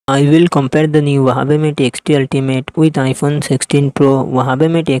I will compare the new Huawei Mate X2 Ultimate with iPhone 16 Pro. Huawei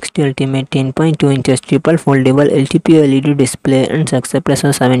Mate X2 Ultimate 10.2 inches triple foldable LTPO LED display and success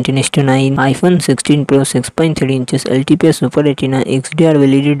ratio 17:9. iPhone 16 Pro 6.3 inches LTPO Super Retina XDR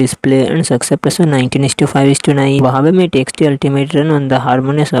LED display and success ratio 19:5:9. Huawei Mate X2 Ultimate run on the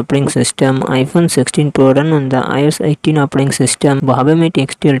Harmonious operating system. iPhone 16 Pro run on the iOS 18 operating system. Huawei Mate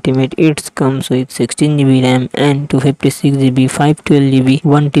X2 Ultimate it comes with 16GB RAM and 256GB, 512GB,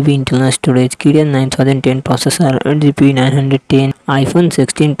 1TB internal storage, Kirin 9010 processor, 8GB 910. iPhone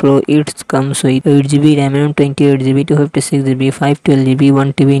 16 Pro it comes with 8GB RAM and 28GB, 256GB, 512GB,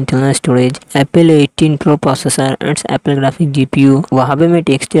 1TB internal storage. Apple A18 Pro processor and Apple graphic GPU. Huawei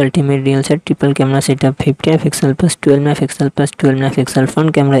Mate X2 Ultimate real set triple camera setup 50MP plus 12MP plus 12MP,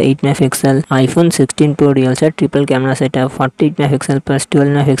 front camera 8MP. iPhone 16 Pro real set triple camera setup 48MP plus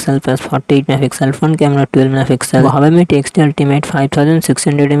 12MP plus 48MP, front camera 12MP. Huawei Mate X2 Ultimate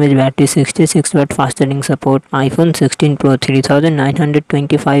 5600 mAh battery, 66W fast charging support. iPhone 16 Pro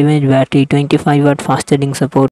 3925 mAh battery, 25W fast charging support.